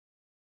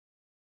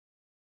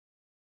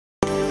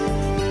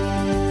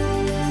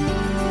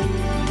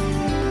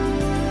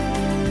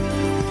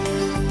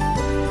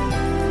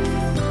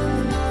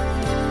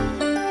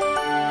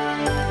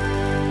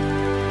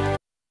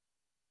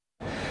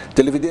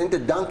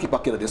Televidente, dank je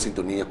pakje de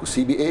sintonia com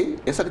CBA.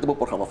 Esse aqui é o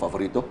programa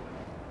favorito,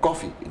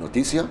 Kofi e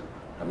Notisia.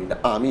 A minha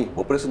ami,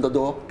 o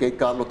apresentador, que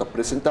Carlos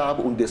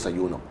apresentava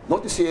desayuno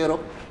noticiero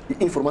e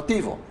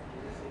informativo.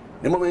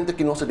 No momento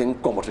que nós temos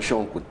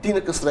conversação com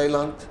Tineke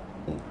Strijland,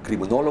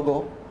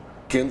 criminólogo,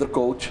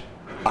 kindercoach,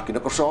 aqui na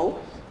Korsau,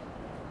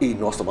 e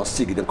nós estamos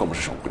seguindo de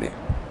conversação com ele.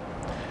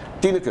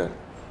 Tineke,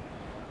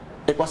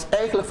 ik was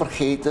eigenlijk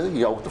vergeten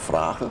jou te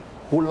vragen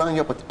hoe lang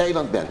je op het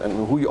eiland bent en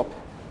hoe je op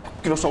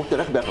Curaçao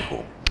terecht bent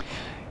gekomen.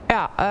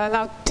 Ja,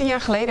 nou 10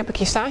 jaar geleden heb ik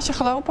hier stage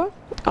gelopen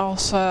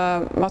als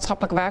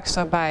maatschappelijk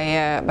werkster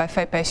bij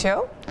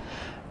VPCO.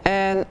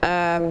 En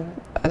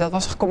dat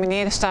was een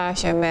gecombineerde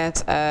stage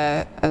met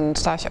een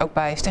stage ook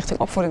bij Stichting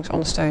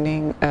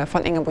Opvoedingsondersteuning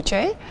van Inge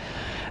Boutier.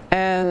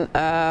 En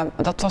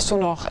dat was toen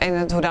nog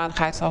in de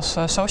hoedanigheid als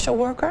social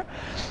worker.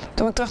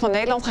 Toen ben ik terug naar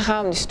Nederland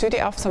gegaan om die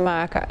studie af te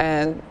maken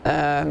en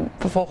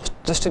vervolgens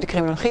de studie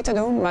criminologie te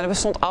doen. Maar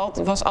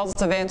er was altijd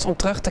de wens om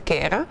terug te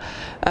keren.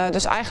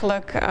 Dus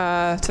eigenlijk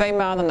 2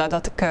 maanden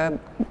nadat ik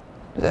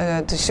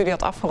de studie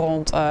had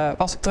afgerond,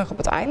 was ik terug op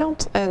het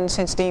eiland. En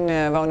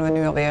sindsdien wonen we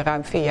nu alweer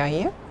ruim 4 jaar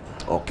hier.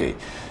 Oké.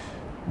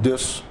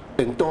 Dus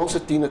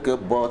entonces Tineke,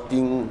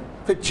 botin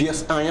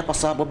dias anos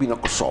passava bem na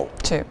Korsau.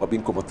 Sim.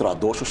 Bem como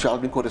trabalhador social,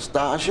 bem com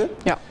stage.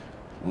 Ja.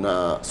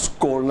 Na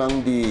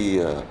school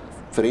die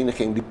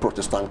vereniging die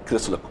protestant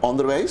christelijk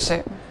onderwijs.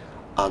 Sim.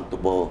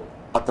 Anto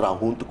atra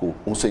junto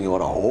com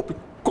senhora Hopi,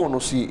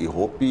 conheci e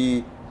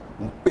Hopi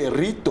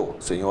perito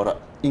senhora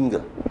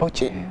Inga.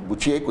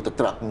 Boutier que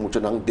tra muito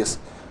não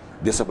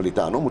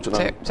desabilitado, não muito não.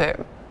 Sim.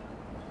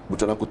 Moet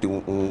je dan goed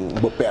een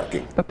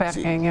beperking.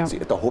 Beperking, ja.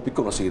 Het hoop ik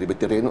kunnen zien bij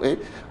terrein. En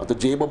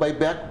toen je bij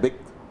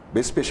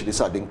bij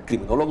specialisatie in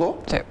criminologo.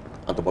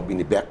 En toen ben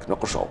je back naar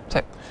Korsau.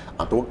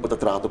 En toen met het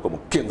trainen como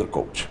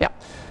kindercoach. Ja.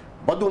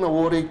 Wat doen we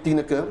hoor ik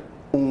Tineke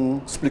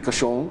een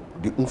explicatie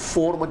die een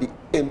vorm die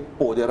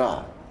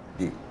empoderar,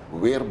 die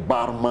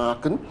weerbaar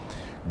maken,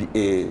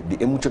 die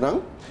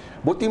emotioneel.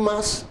 Wat die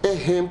mas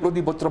exemplo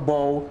die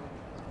betrabouw.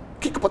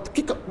 Kijk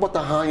wat de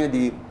haaien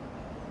die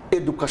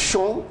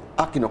educação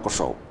aqui na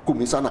Korsau.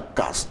 Começar na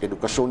casa,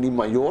 educação de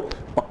maior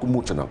para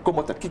comunidade não.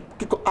 Como tá que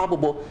abo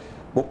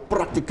bo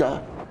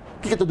prática,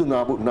 que tá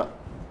dando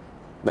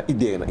na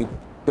ideia, na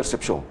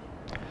percepção.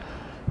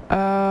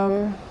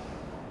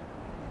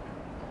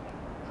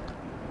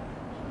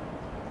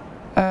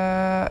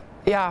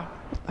 Ja,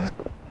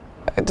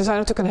 er zijn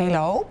natuurlijk een hele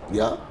hoop.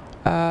 Ja.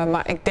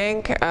 Maar ik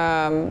denk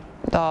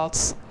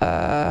dat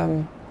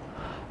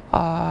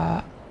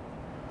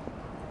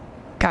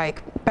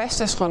kijk, pest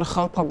is gewoon een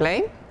groot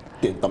probleem.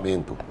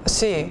 Tentamento.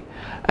 Zie.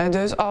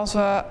 Dus als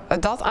we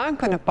dat aan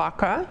kunnen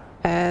pakken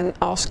en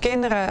als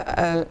kinderen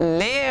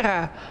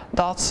leren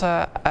dat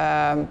ze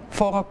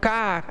voor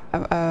elkaar,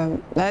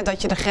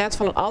 dat je de grens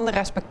van een ander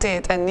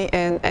respecteert en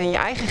je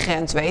eigen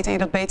grens weet en je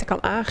dat beter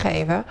kan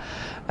aangeven,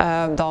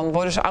 dan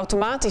worden ze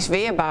automatisch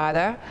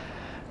weerbaarder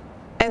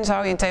en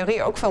zou je in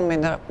theorie ook veel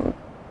minder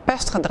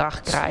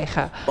pestgedrag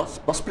krijgen.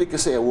 Wat spreken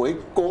zij hoor?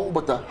 Kom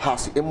met de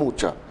hasi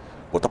emotie.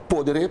 Wat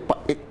poder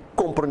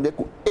comprender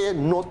que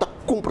nota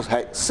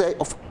cumpre. Zij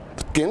of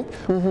het kind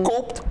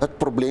koopt het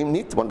probleem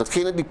niet, want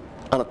datgene die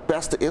aan het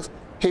pesten is,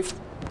 heeft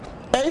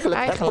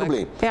eigenlijk het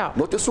probleem. Ja.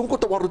 Not is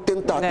te worden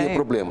tentaat die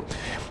probleem.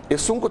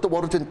 Is te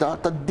worden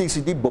tentaat dat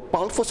die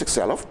bepaalt voor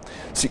zichzelf,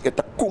 zie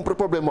het cumpre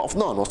problemen of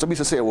nou, dat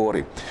is ze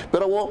horen.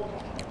 Pero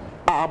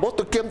abo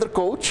de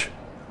kindercoach,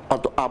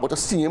 anto abo de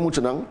zie moet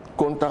je dan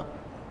conta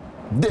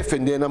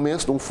defender na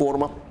mensen de een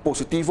forma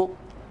positivo,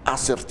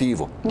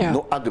 assertivo,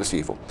 no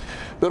agressivo.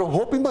 Pero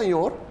hopi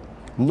maior,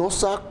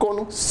 nós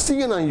kon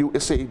zien aan jou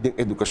de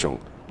educatie.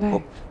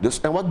 Nee.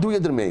 Dus en wat doe je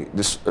ermee?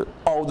 Dus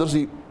ouders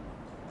die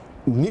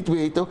niet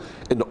weten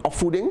in de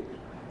opvoeding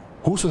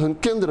hoe ze hun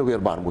kinderen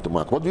weerbaar moeten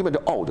maken. Wat doe je met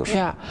de ouders?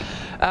 Ja,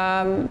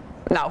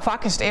 nou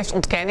vaak is het eerst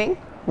ontkenning,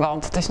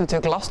 want het is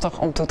natuurlijk lastig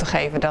om toe te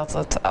geven dat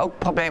het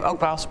probleem ook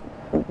wel eens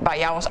bij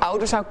jou als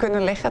ouder zou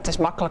kunnen liggen. Het is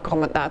makkelijker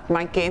om het naar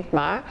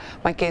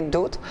mijn kind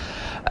doet.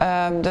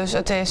 Dus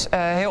het is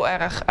heel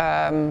erg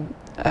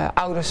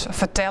ouders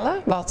vertellen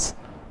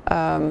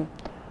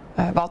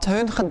wat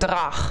hun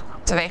gedrag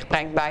teweeg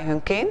brengt bij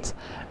hun kind.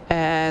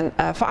 En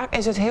vaak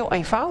is het heel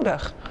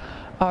eenvoudig.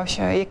 Als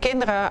je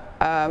kinderen,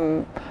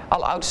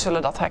 alle ouders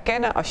zullen dat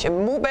herkennen, als je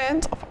moe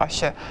bent of als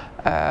je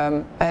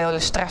een hele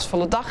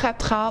stressvolle dag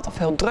hebt gehad of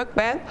heel druk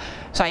bent,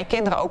 zijn je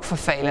kinderen ook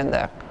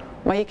vervelender.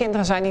 Maar je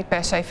kinderen zijn niet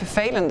per se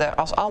vervelender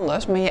als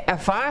anders, maar je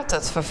ervaart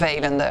het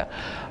vervelender.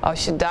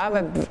 Als je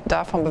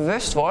daarvan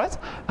bewust wordt,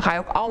 dan ga je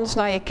ook anders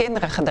naar je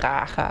kinderen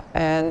gedragen.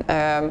 En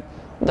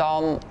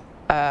dan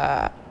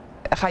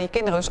gaan je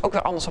kinderen dus ook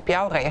weer anders op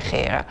jou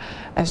reageren.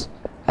 En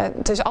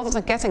het is altijd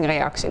een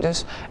kettingreactie.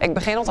 Dus ik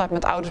begin altijd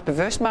met ouders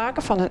bewust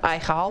maken van hun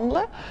eigen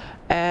handelen.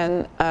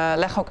 En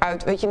leg ook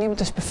uit, weet je, niemand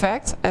is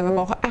perfect. En we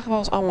mogen echt wel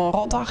eens allemaal een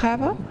rotdag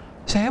hebben. Dat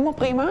is helemaal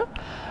prima.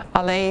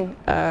 Alleen,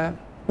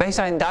 wees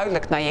daarin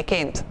duidelijk naar je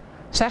kind.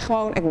 Zeg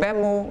gewoon, ik ben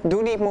moe,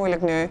 doe niet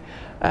moeilijk nu.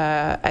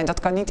 En dat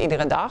kan niet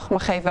iedere dag, maar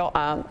geef wel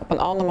aan, op een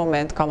ander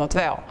moment kan dat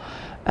wel.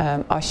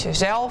 Als je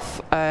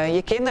zelf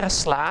je kinderen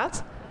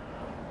slaat,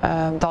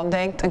 dan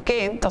denkt een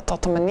kind dat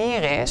dat de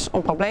manier is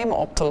om problemen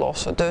op te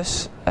lossen.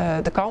 Dus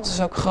de kans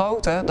is ook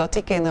groter dat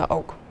die kinderen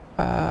ook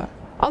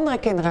andere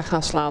kinderen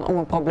gaan slaan om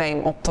een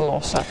probleem op te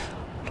lossen.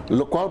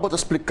 Lo qual bota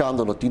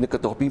explicando no tiene que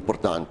top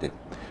importante.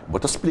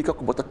 Bota explica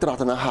que bota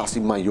trata na hasi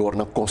maior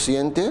na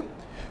consciente,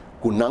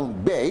 kunang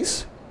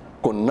base,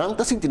 kunang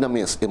ta sinti na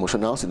mes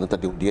emocional, sinta ta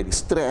um dia de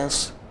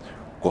stress,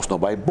 kos no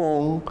vai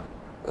bom,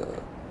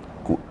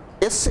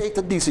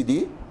 aceita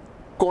decidir,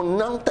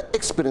 kunang ta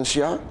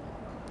experienciar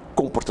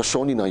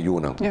comportação na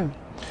yuna. Ja.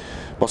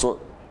 Paso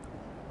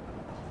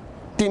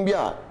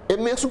timbia é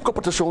mesmo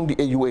comportação de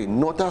EUA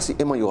nota se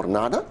é maior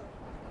nada,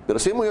 pero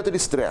se é maior de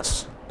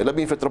stress, ela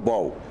bem feito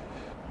trabalho.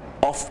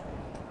 Of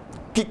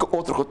kijk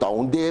outro que tá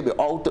debe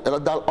auto ela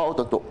dá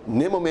auto então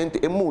nem momento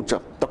é muita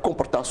tá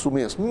comportar su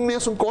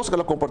mesmo coisa que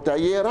ela comportar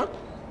era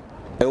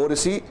é hora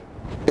se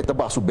é tá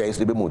baixo bem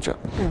de muita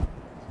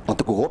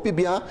então que hopi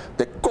bia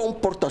de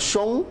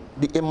comportação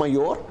de é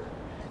maior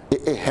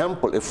é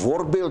exemplo é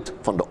voorbeeld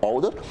van de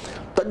ouder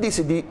tá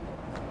decidi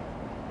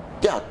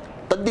ja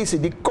tá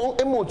decidi com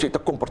é muita tá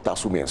comportar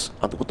su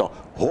então que tá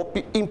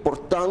hopi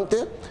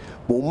importante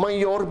o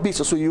maior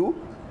bisa su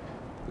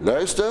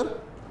luister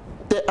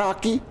te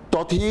aqui,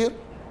 tot hier,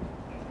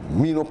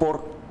 minopor,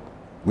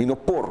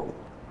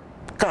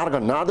 carga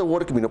nada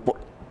work, minopor,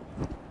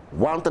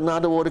 wanta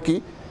nada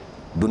work,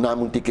 do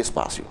namo tique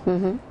espaço.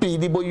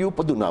 Pidi boiu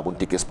para do namo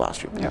tique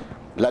espaço.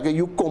 Laga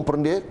you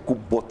compreender que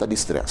bota de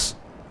stress.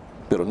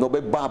 Pero no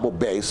be babo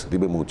base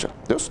ribe mucha.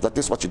 Dus dat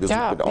is wat je dus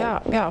doet.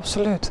 Ja,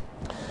 absoluut.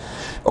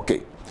 Oké.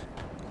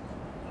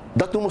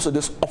 Dat noemen ze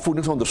dus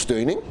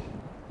opvoedingsondersteuning.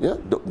 Ja?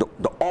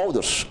 De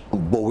ouders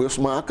bewust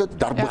maken,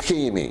 daar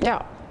begin je mee.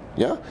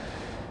 Ja?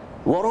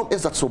 Waarom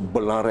is dat zo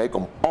belangrijk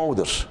om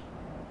ouders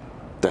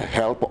te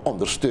helpen,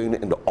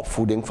 ondersteunen in de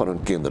opvoeding van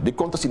hun kinderen? Die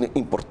komt als een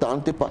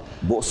importante para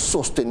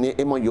sostener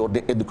en mayor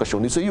de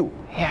educación de jou.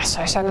 Ja,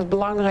 zij zijn het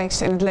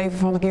belangrijkste in het leven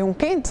van een jong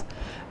kind.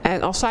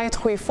 En als zij het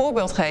goede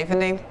voorbeeld geven,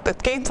 neemt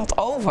het kind dat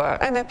over.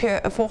 En heb je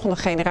een volgende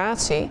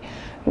generatie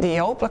die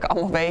hopelijk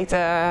allemaal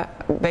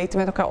beter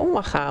met elkaar om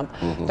mag gaan.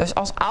 Dus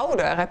als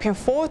ouder heb je een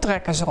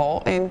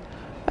voortrekkersrol in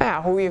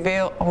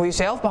hoe je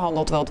zelf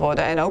behandeld wilt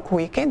worden en ook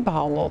hoe je kind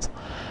behandelt.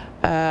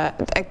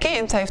 Een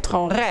kind heeft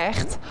gewoon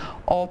recht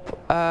op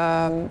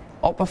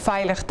een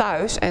veilig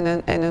thuis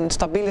en een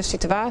stabiele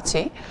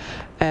situatie.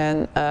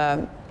 En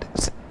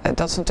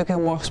dat is natuurlijk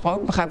heel mooi gesproken.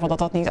 Ik begrijp wel dat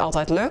dat niet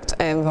altijd lukt.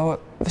 En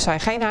we zijn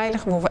geen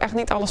heiligen, we hoeven echt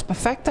niet alles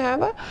perfect te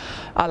hebben.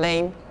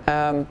 Alleen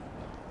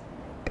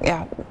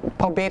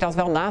probeer dat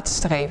wel na te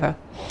streven.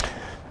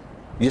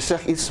 Je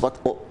zegt iets wat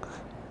ook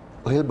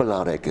heel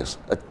belangrijk is.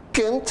 Het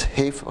kind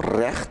heeft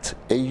recht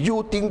en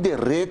juting de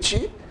recht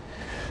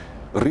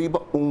riba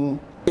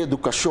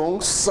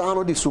educação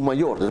sano de su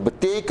mayor. Dat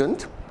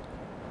betekent,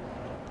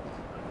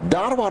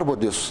 daar waar we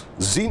dus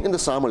zien in de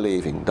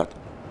samenleving dat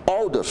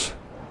ouders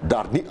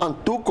daar niet aan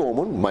toe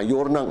komen,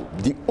 mayor nang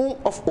die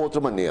of andere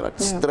manier,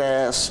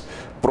 stress,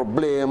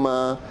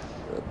 problemen,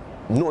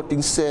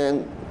 noting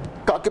zijn,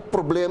 welke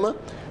problemen,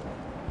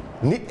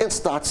 niet in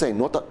staat zijn,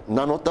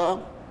 nota,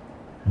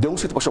 de een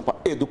situatie para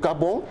educar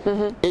bom,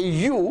 en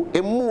you,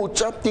 en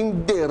mucha ting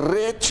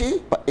derecho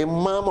para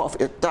en mama of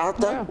en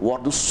tata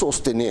worden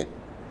sostener.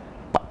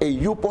 En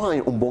you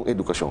pohan een bon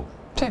educatie.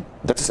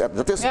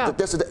 Dat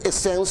is de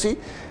essentie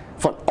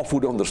van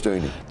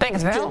opvoedondersteuning. Denk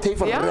het wel. Het kind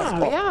heeft er recht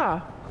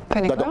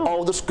op dat de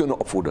ouders kunnen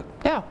opvoeden.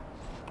 Ja.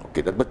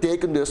 Oké, dat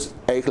betekent dus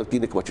eigenlijk,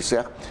 Tineke, wat je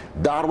zegt,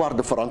 daar waar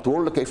de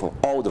verantwoordelijkheid van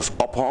ouders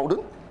ophouden,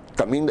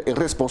 caminda en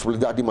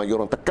responsabilidad die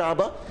mayor te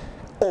caba,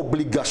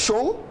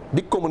 obligación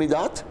die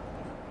comunidad,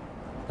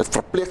 het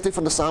verplichting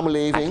van de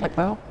samenleving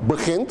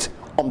begint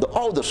om de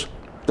ouders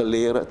te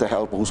leren, te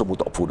helpen hoe ze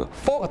moeten opvoeden.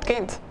 Voor het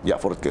kind. Ja,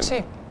 voor het kind.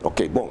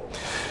 Oké, bon.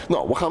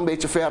 Nou, we gaan een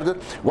beetje verder.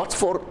 Wat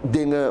voor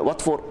dingen,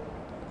 wat voor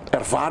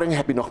ervaring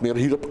heb je nog meer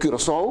hier op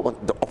Curaçao? Want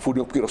de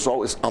opvoeding op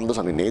Curaçao is anders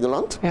dan in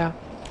Nederland. Ja.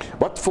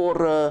 Wat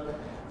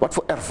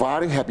voor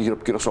ervaring heb je hier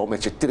op Curaçao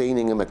met je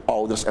trainingen met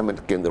ouders en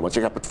met kinderen? Want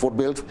je hebt het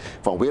voorbeeld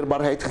van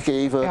weerbaarheid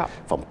gegeven,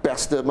 van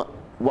pesten. Maar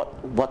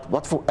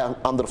wat voor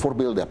andere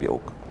voorbeelden heb je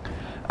ook?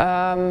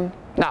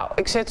 Nou,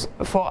 ik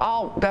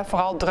ben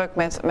vooral druk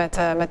met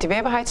die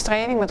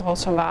weerbaarheidstraining, met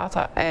rots en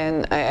water.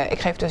 En ik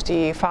geef dus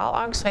die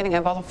faalangsttraining.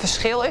 En wat een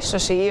verschil is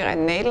tussen hier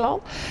en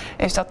Nederland,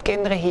 is dat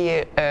kinderen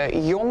hier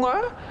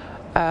jonger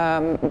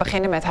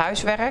beginnen met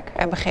huiswerk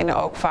en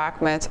beginnen ook vaak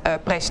met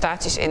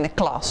presentaties in de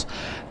klas.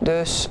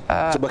 Dus,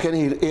 ze beginnen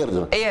hier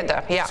eerder?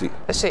 Eerder, ja.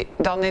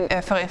 Dan in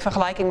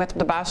vergelijking met op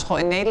de basisschool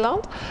in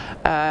Nederland.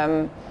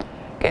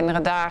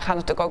 Kinderen daar gaan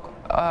natuurlijk ook,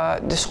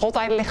 de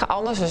schooltijden liggen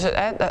anders. Dus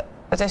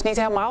het is niet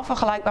helemaal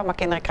vergelijkbaar, maar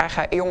kinderen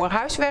krijgen jonger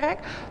huiswerk.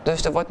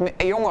 Dus er wordt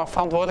jonger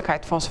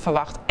verantwoordelijkheid van ze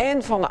verwacht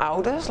en van de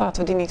ouders.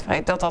 Laten we die niet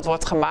vergeten, dat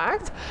wordt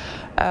gemaakt.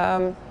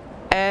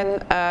 En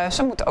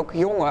ze moeten ook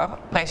jonger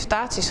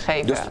presentaties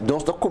geven.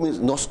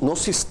 Dus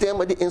nos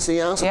sistema de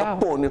enseñanza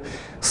pone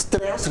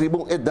stress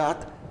ribon edat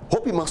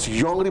hopi mas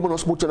jong ribon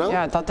nos moeten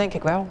Ja, dat denk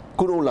ik wel.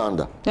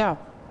 Holanda. Ja.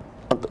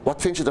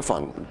 Wat vind je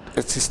daarvan?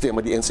 Het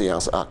sistema de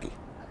enseñanza aquí?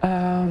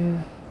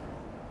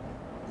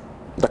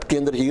 Dat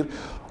kinderen hier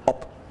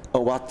op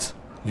een wat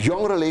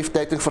jongere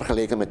leeftijd in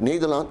vergelijking met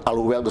Nederland,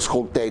 alhoewel de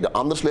schooltijden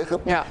anders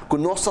liggen,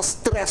 kunnen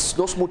stress,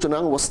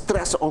 we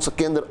stressen onze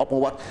kinderen op een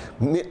wat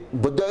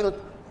beduidend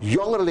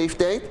jongere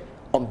leeftijd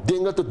om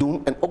dingen te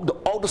doen en ook de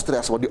ouders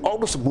stressen, want die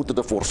ouders moeten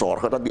ervoor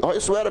zorgen dat die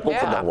huiswerk ook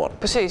gedaan wordt.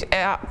 Precies.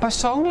 Ja,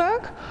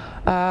 persoonlijk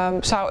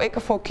zou ik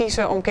ervoor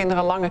kiezen om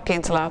kinderen langer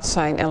kind te laten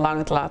zijn en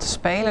langer te laten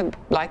spelen. Het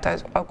blijkt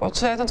uit ook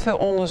ontzettend veel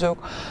onderzoek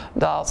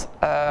dat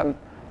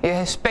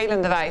je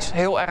spelende wijs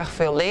heel erg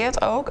veel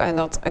leert ook en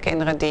dat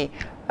kinderen die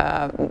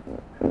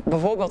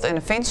bijvoorbeeld in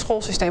een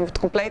vindschoolsysteem wat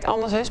compleet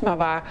anders is, maar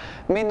waar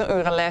minder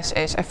uren les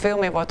is en veel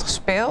meer wordt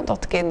gespeeld,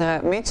 dat de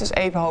kinderen minstens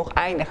even hoog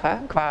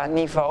eindigen qua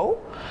niveau.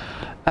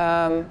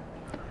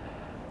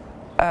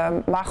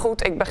 Maar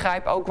goed, ik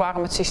begrijp ook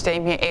waarom het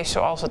systeem hier is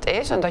zoals het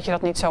is en dat je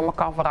dat niet zomaar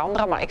kan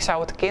veranderen. Maar ik zou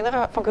het de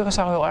kinderen van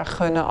Curaçao heel erg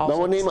gunnen. Als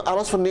maar we nemen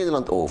alles van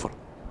Nederland over.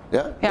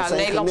 Ja,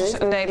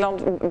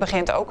 Nederland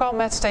begint ook al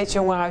met steeds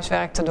jonger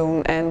huiswerk te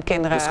doen en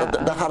kinderen... Dus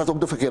daar gaat het ook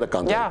de verkeerde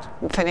kant uit.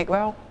 Ja, vind ik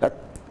wel. Het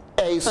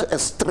eisen en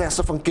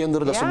stressen van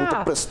kinderen, dat ze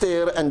moeten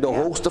presteren en de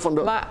hoogste van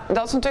de... Maar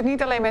dat is natuurlijk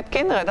niet alleen met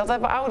kinderen, dat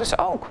hebben ouders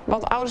ook.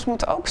 Want ouders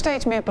moeten ook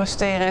steeds meer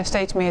presteren en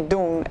steeds meer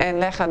doen en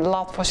leggen de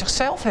lat voor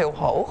zichzelf heel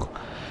hoog.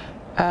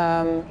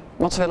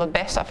 Want ze willen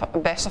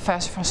het beste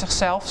versie van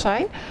zichzelf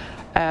zijn.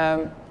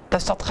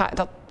 Dus dat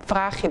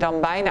vraag je dan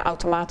bijna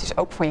automatisch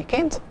ook van je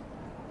kind.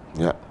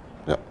 Ja,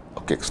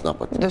 oké, ik snap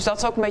het. Dus dat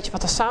is ook een beetje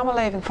wat de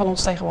samenleving van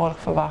ons tegenwoordig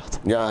verwacht.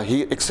 Ja,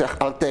 ik zeg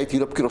altijd,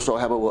 hier op Curaçao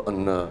hebben we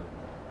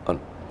een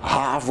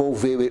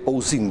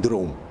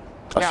HAVO-VWO-syndroom.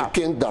 Als je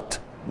kind dat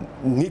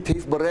niet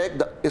heeft bereikt,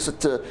 dan is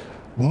het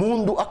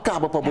mundo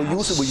acaba para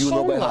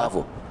bij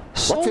HAVO.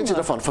 Wat vind je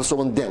ervan, van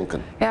zo'n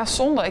denken? Ja,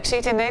 zonde. Ik zie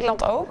het in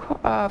Nederland ook.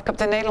 Ik heb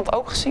het in Nederland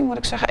ook gezien, moet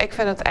ik zeggen. Ik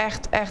vind het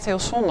echt heel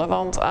zonde.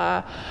 Want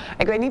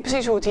ik weet niet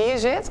precies hoe het hier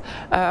zit.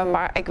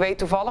 Maar ik weet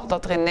toevallig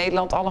dat er in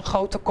Nederland al een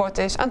groot tekort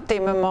is aan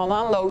timmermannen,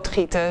 aan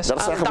loodgieters,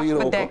 dat aan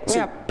dakbedekkers.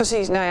 Ja,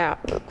 precies. Nou ja,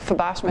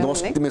 verbaast me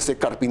helemaal niet. Tenminste,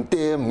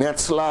 carpinteer,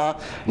 metselaar,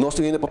 nog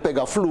in een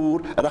pega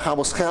vloer. En dan gaan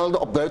we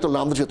schelden op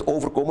buitenlanders die het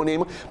overkomen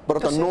nemen. Maar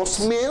dat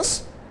nog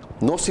mens.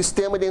 Nos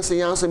systeem de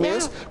enseñanza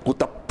mes,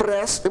 kuta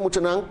pres, moet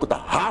je dan,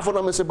 kuta haven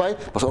dan mensen bij,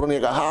 pas er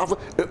een haven,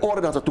 in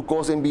orde dat het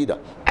toekomst in bieden.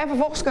 En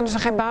vervolgens kunnen ze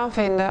geen baan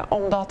vinden,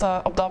 omdat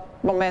op dat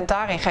moment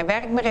daarin geen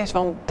werk meer is,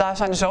 want daar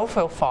zijn er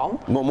zoveel van.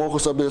 Maar mogen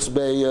ze dus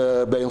bij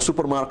een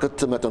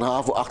supermarkt met een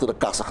haven achter de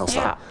kassa gaan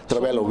staan,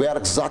 terwijl er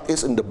werk zat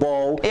is in de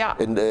bouw. Ja,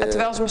 en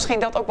terwijl ze misschien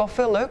dat ook wel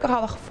veel leuker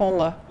hadden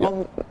gevonden.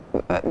 Want,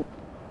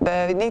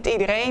 niet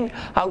iedereen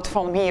houdt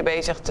ervan om hier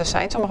bezig te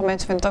zijn. Sommige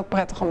mensen vinden het ook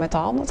prettig om met de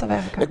handen te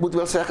werken. Ik moet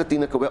wel zeggen,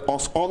 Tineke,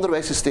 ons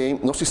onderwijssysteem,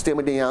 ons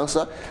systeem de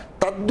Jansa,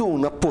 dat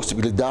doen een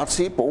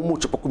possibiliteit, maar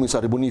moet je op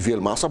commissaris niet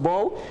veel massa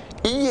bouwen.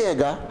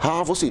 Iega,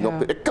 haven zien.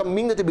 Ik kan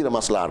minder te bieden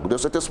maar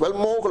dus het is wel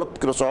mogelijk,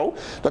 Curaçao,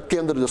 dat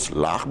kinderen dus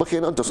laag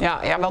beginnen. Dus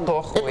ja, wel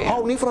doorgroeien. Ik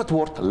hou niet van het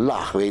woord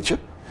laag, weet je.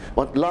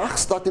 Want laag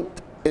staat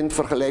in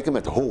vergelijking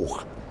met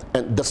hoog.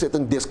 En er zit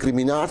een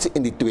discriminatie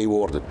in die twee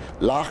woorden,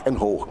 laag en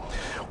hoog.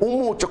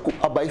 Hoe moet je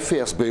bij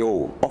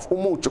VSBO of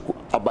hoe moet je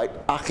bij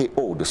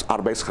AGO, dus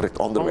arbeidsgericht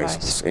onderwijs,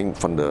 dat is een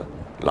van de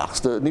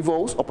laagste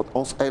niveaus op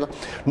ons eiland.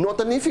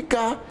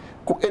 Notanifica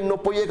en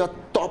Nopoyega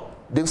top,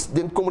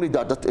 de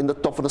comuniteit dat in de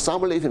top van de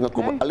samenleving kan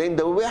komen. Alleen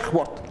de weg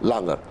wordt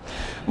langer.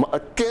 Maar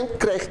het kind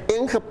krijgt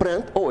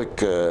ingeprent,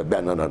 ik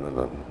ben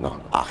naar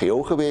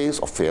AGO geweest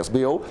of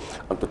VSBO.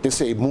 En toen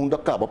zei Munda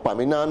Kaba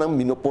Paminana,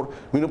 minopor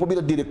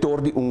de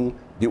directeur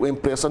die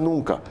impresa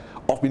nunca.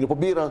 Of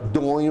minopobira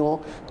donjo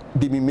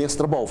die mijn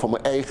meester bouw van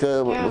mijn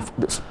eigen.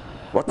 Dus,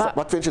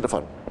 wat vind je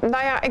ervan?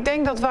 Nou ja, ik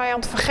denk dat wij aan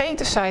het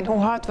vergeten zijn hoe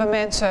hard we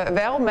mensen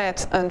wel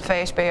met een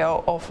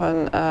VSBO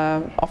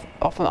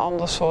of een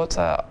ander soort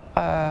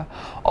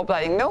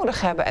opleiding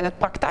nodig hebben en het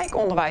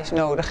praktijkonderwijs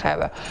nodig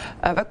hebben.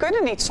 We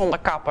kunnen niet zonder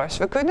kappers,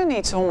 we kunnen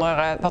niet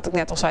zonder, wat ik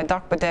net al zei,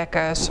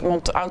 dakbedekkers,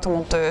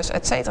 automonteurs,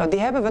 etc. Die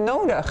hebben we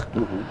nodig.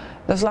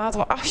 Dus laten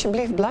we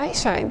alsjeblieft blij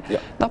zijn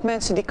dat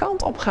mensen die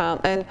kant op gaan.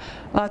 En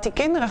laat die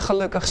kinderen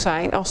gelukkig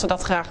zijn als ze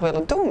dat graag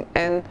willen doen.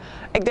 En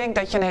ik denk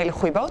dat je een hele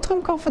goede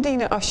boterham kan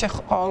verdienen als je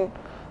gewoon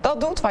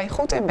dat doet waar je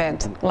goed in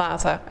bent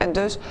later. En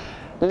dus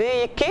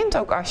leer je kind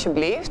ook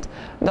alsjeblieft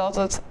dat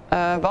het,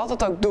 wat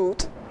het ook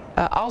doet,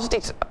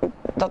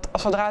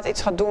 zodra het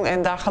iets gaat doen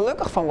en daar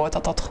gelukkig van wordt,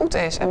 dat dat goed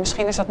is. En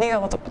misschien is dat niet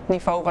altijd op het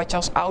niveau wat je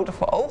als ouder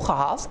voor ogen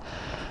had.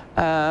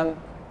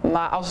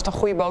 Maar als het een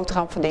goede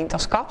boterham verdient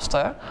als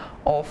kapster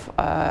of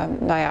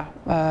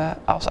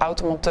als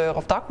automonteur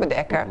of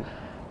dakbedekker,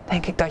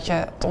 denk ik dat je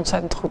het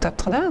ontzettend goed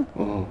hebt gedaan.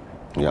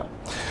 Ja,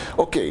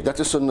 oké, dat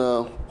is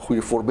een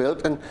goede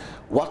voorbeeld. En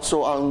wat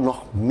zoal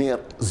nog meer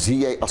zie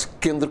jij als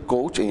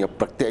kindercoach in je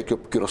praktijk op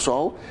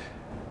Curaçao,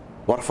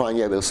 waarvan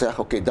jij wil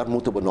zeggen, oké, daar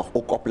moeten we nog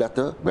ook op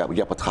letten. Je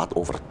hebt het gehad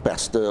over het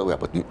pesten, we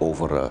hebben het nu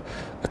over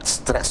het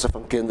stressen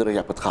van kinderen, je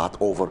hebt het gehad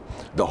over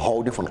de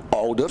houding van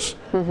ouders,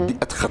 die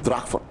het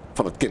gedrag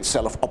van het kind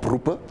zelf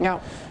oproepen. Ja.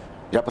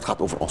 Je hebt het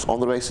gehad over ons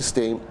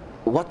onderwijssysteem.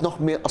 Wat nog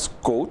meer als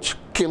coach,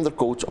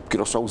 kindercoach op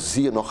Curaçao,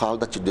 zie je nogal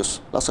dat je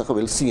dus, laat zeggen,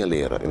 wil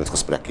signaleren in het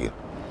gesprek hier?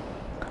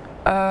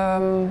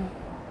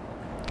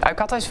 Ik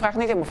had deze vraag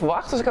niet helemaal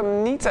verwacht, dus ik heb er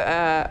niet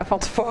van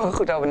tevoren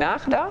goed over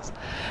nagedacht.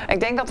 Ik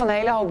denk dat een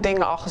hele hoop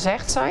dingen al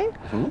gezegd zijn.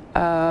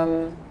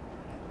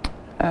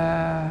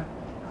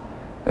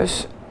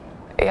 Dus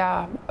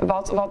ja,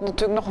 wat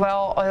natuurlijk nog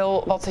wel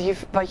heel,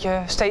 wat je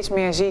steeds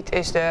meer ziet,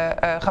 is de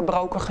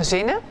gebroken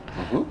gezinnen.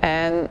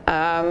 En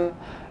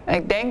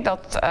ik denk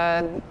dat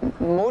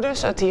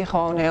moeders het hier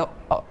gewoon heel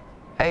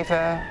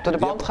even door de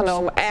band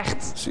genomen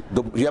echt.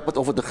 Je hebt het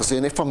over de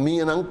gezinnen,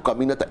 familie en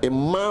kabinet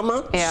en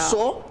mama,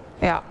 zo.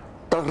 Ja.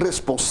 Dan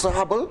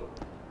responsabel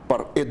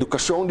per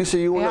educatie die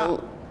ze doen,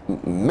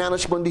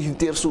 management die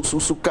hinteert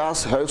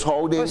zoekaas,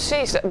 huishouding.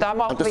 Precies, daar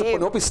mogen we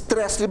hier. Op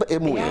stress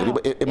in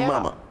moeder, in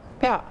mama.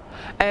 Ja,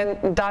 en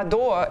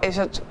daardoor is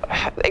het,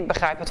 ik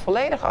begrijp het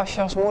volledig als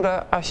je als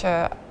moeder, als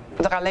je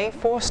er alleen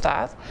voor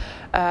staat,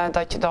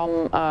 dat je dan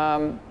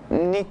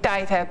niet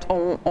tijd hebt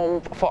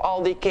om voor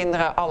al die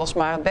kinderen alles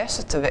maar het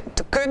beste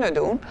te kunnen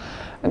doen.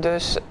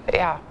 Dus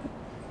ja,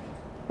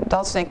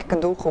 dat is denk ik een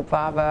doelgroep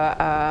waar we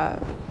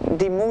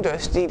die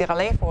moeders die er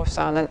alleen voor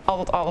staan en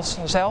altijd alles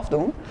zelf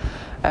doen,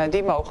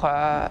 die mogen,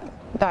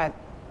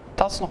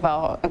 dat is nog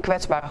wel een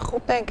kwetsbare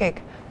groep denk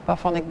ik,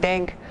 waarvan ik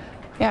denk,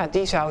 ja,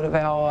 die zouden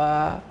wel,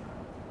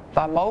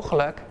 waar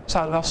mogelijk,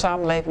 zouden we als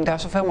samenleving daar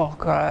zoveel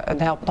mogelijk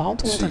een helpende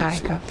hand moeten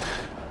reiken.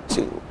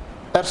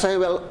 Er zijn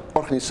wel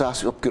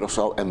organisaties op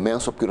Curaçao en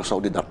mensen op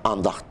Curaçao die daar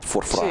aandacht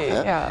voor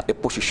vragen. De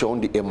positie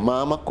die in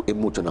mama, in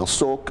moeten dan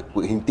zo,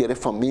 in de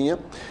familie,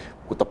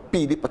 dat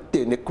pidi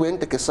patene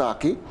kwente ke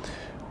saki,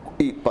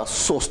 pa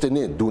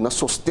sostener, doen na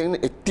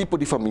sostenen het type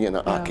die familie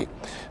na aki.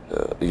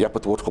 Je hebt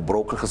het woord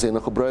gebroken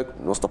gezinnen gebruikt,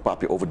 nog een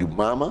papje over die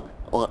mama.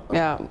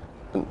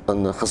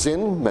 Een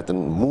gezin met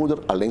een moeder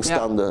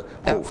alleenstaande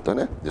hoofd,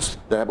 hè? Dus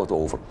daar hebben we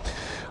het over.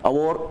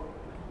 Awor,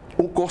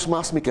 un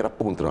cosmas mi kera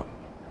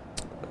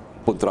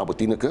puntra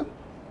botineke.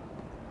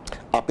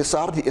 A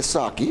pesar di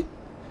esaki,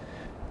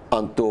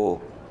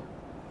 anto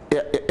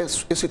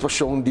is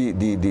situatie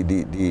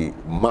die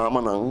mama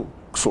nang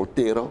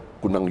solteren,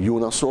 kunang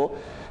yuna so.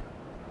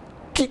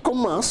 Kiko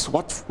mas,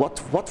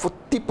 wat voor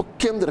type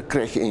kinderen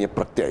krijg je in je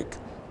praktijk?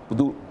 Ik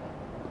bedoel.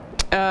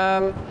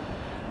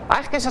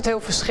 Eigenlijk is dat heel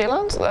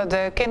verschillend.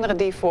 De kinderen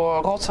die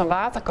voor rots en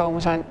water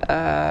komen zijn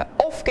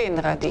of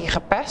kinderen die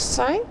gepest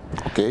zijn.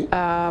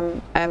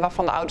 En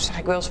waarvan de ouders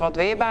zeggen ik wil ze wat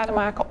weerbaarder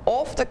maken.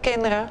 Of de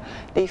kinderen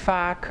die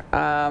vaak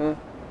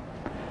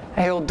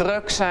heel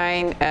druk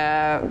zijn,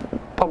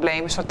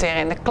 problemen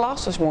sorteren in de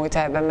klas. Dus moeite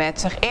hebben met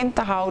zich in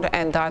te houden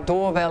en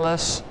daardoor wel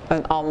eens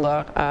een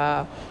ander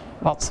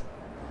wat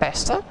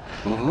pesten.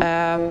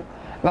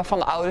 Waarvan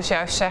de ouders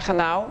juist zeggen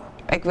nou,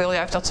 ik wil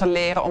juist dat ze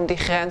leren om die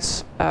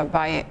grens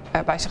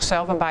bij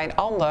zichzelf en bij een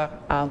ander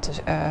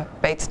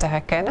beter te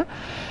herkennen.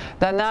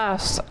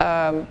 Daarnaast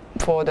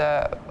voor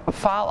de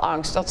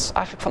faalangst, dat is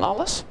eigenlijk van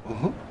alles.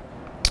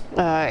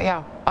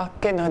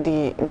 Kinderen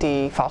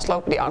die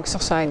vastlopen, die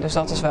angstig zijn, dus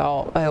dat is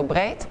wel heel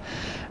breed.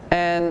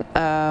 En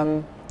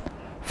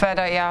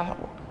verder, ja,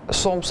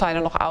 soms zijn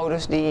er nog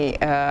ouders die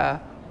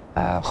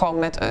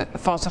gewoon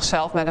van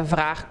zichzelf met een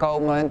vraag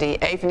komen, die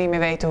even niet meer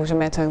weten hoe ze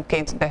met hun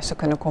kind het beste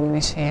kunnen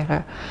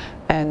communiceren.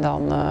 En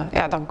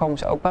dan komen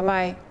ze ook bij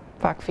mij,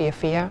 vaak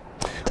via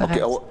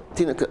terecht. Oké,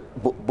 Tineke,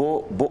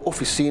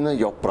 officine,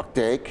 jouw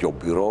praktijk, jouw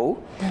bureau,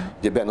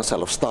 je bent een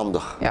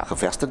zelfstandig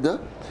gevestigde,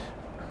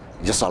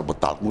 je zal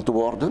betaald moeten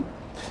worden.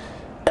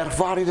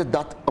 Ervaar je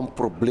dat een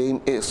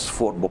probleem is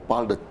voor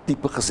bepaalde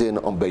type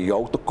gezinnen om bij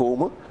jou te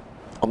komen?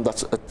 Omdat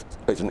ze het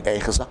uit hun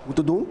eigen zak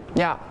moeten doen?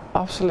 Ja,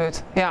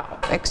 absoluut. Ja,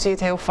 ik zie het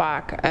heel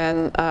vaak.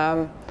 En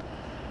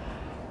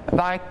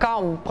waar ik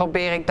kan,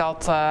 probeer ik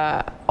dat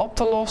op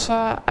te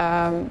lossen.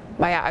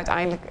 Maar ja,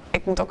 uiteindelijk,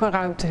 ik moet ook een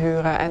ruimte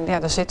huren. En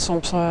ja, er zit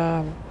soms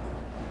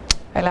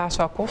helaas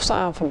wel kosten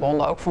aan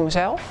verbonden, ook voor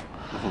mezelf.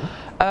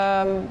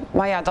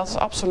 Maar ja, dat is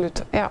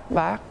absoluut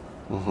waar.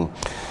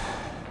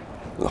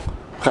 Nou,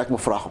 ga ik mijn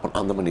vraag op een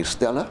andere manier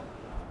stellen.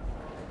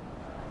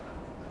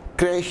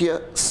 Krijg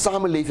je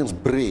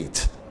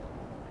samenlevingsbreed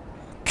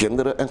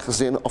kinderen en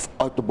gezinnen of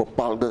uit een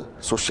bepaalde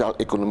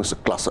sociaal-economische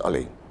klasse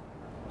alleen?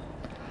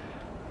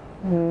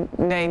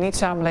 Nee, niet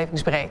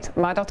samenlevingsbreed.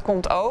 Maar dat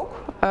komt ook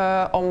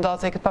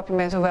omdat ik het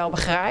papiermento wel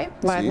begrijp,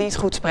 maar het niet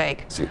goed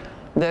spreek.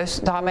 Dus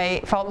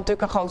daarmee valt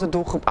natuurlijk een grote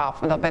doelgroep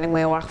af en daar ben ik me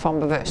heel erg van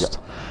bewust.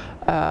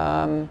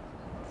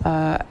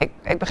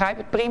 Ik begrijp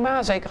het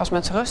prima, zeker als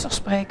mensen rustig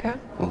spreken.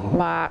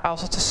 Maar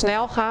als het te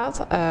snel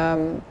gaat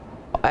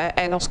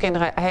en als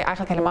kinderen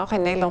eigenlijk helemaal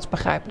geen Nederlands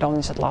begrijpen, dan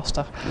is het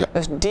lastig.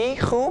 Dus die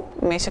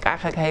groep mis ik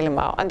eigenlijk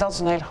helemaal. En dat is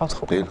een hele grote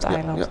groep op het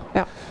eiland.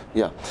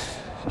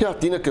 Ja,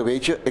 Tineke,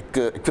 weet je,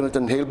 ik vind het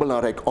een heel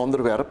belangrijk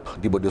onderwerp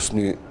die we dus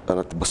nu aan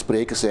het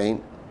bespreken zijn.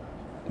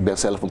 Ik ben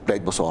zelf een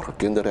pleitbezorger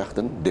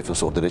kinderrechten,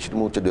 defensor de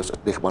rechten, dus het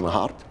ligt me aan het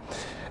hart.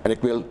 En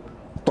ik wil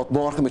tot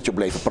morgen met je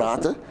blijven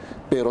praten.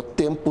 Pero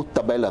tempo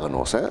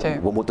tabelagenos, hè?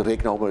 We moeten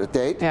rekenen houden met de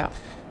tijd.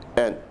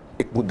 En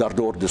ik moet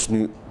daardoor dus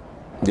nu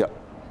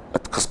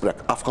het gesprek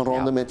af gaan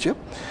ronden met je.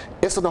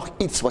 Is er nog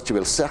iets wat je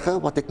wil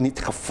zeggen, wat ik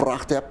niet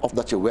gevraagd heb of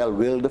dat je wel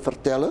wilde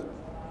vertellen?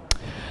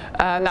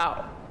 Nou,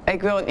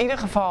 ik wil in ieder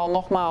geval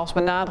nogmaals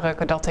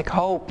benadrukken dat ik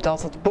hoop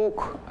dat het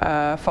boek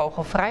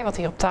Vogelvrij, wat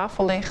hier op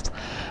tafel ligt,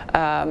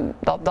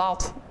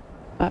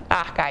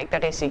 kijk,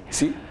 daar is hij.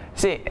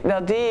 Zie?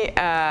 Dat die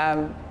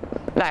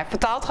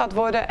vertaald gaat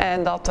worden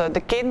en dat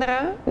de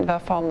kinderen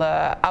waarvan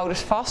de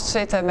ouders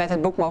vastzitten met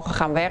het boek mogen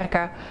gaan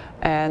werken.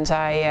 En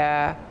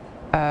zij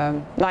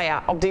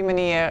op die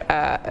manier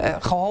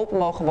geholpen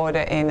mogen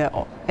worden in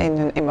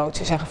hun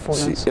emoties en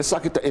gevoelens. Je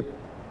zag het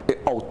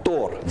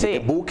auteur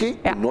het boekje,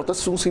 nota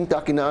soon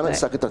takinana,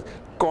 zag het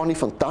Connie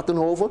van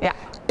Tattenhoven. En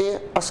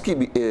als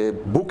je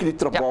boekje die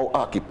trabajo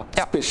aquí,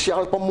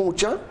 speciaal para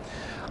mucha,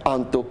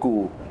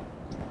 antoku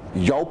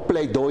jouw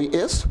pleidooi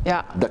is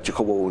dat je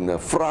gewoon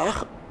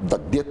vraagt dat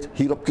dit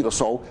hier op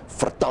Curaçao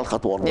vertaald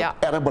gaat worden, wat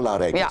erg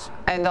belangrijk is. Ja,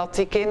 en dat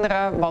die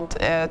kinderen, want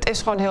het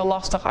is gewoon heel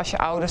lastig als je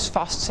ouders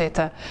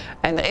vastzitten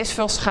en er is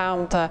veel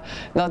schaamte,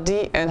 dat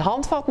die een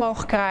handvat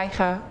mogen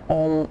krijgen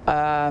om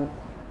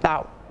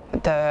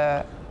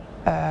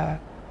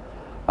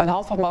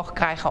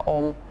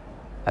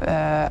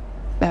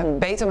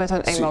beter met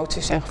hun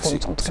emoties en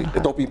gevoelens om te kunnen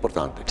gaan. Dat is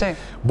importante.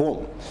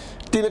 Bon,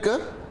 Tineke,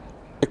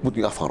 ik moet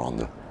nu af gaan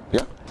ronden.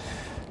 Ja?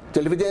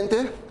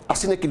 Televidente,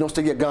 así que nos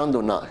está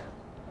llegando na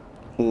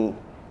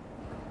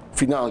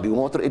final de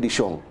una otra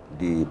edición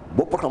de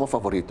mi programa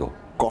favorito,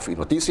 Kofi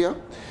Notisia.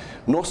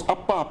 Nos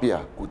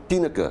apapia con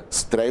Tineke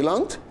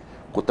Strijland,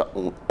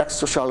 un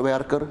ex-social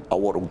werker,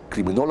 ahora un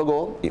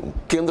criminólogo y un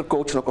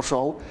kindercoach na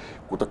Curaçao,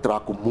 que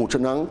trago mucho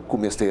nang, que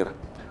mister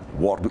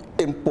wordt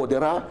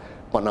empoderar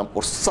para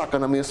por sacar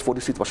na mesa voor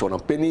de situação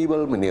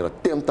penibel, meneer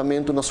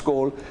tentamento na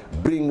school,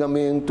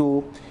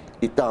 bringamento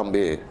e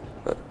também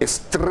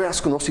stress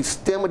com o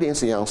sistema de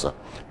ensinança.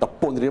 Dat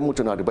poderia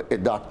muito na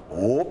idade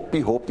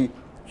hopi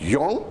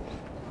jong,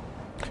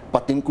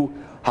 patinku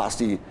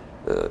hasi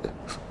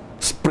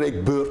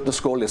spreekbeurt na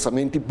school,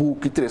 lesamento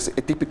boek,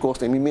 é típico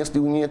em minha de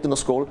união na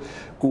school,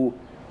 que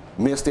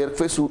meester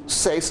fez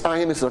 6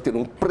 anos dat er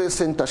een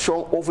presentatie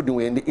over de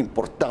ende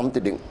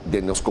importante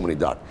de nossa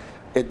comunidade.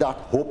 É dat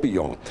hopi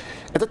jong.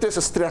 En dat is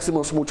stress que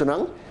nós muito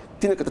não,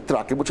 tinha que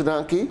trazer muito não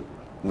aqui,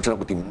 muito não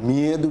tem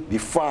medo de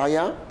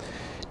falha.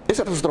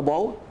 Esse é o nosso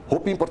trabalho,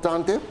 hopi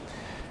importante.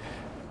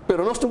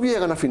 Pero nós não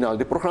chegamos na final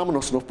do programa,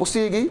 nós não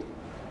conseguimos.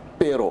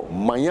 Pero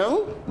amanhã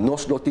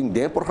nós não temos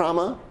um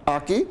programa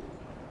aqui.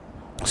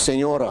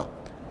 Senhora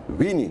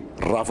Winnie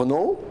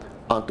Ravenel,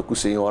 anto com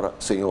senhor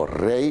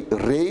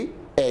Rei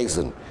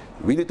Eisen.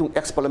 Winnie é um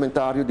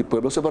ex-parlamentário do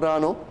Pueblo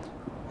Soberano.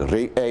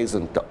 Rei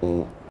Eisen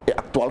é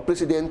atual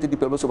presidente do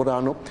Pueblo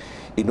Soberano.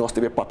 E nós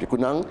temos papi com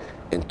nang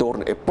em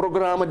torno do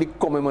programa de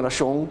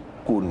comemoração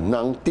que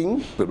nang tem,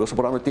 Pueblo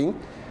Soberano tem,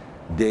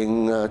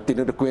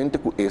 tendo de conta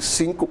que é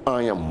 5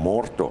 anos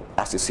morto,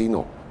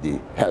 assassino de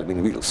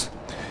Helmin Wills.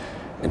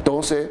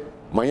 Então,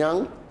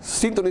 amanhã,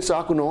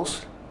 sintonizar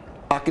conosco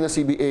aqui na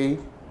CBA,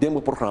 dentro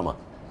do programa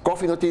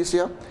Kofi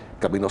Notisia,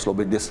 que nós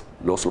vamos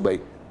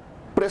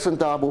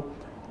apresentar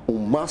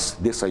mais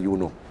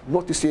desayuno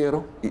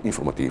noticiero e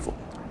informativo.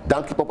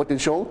 Danke pela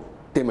atenção,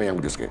 até amanhã.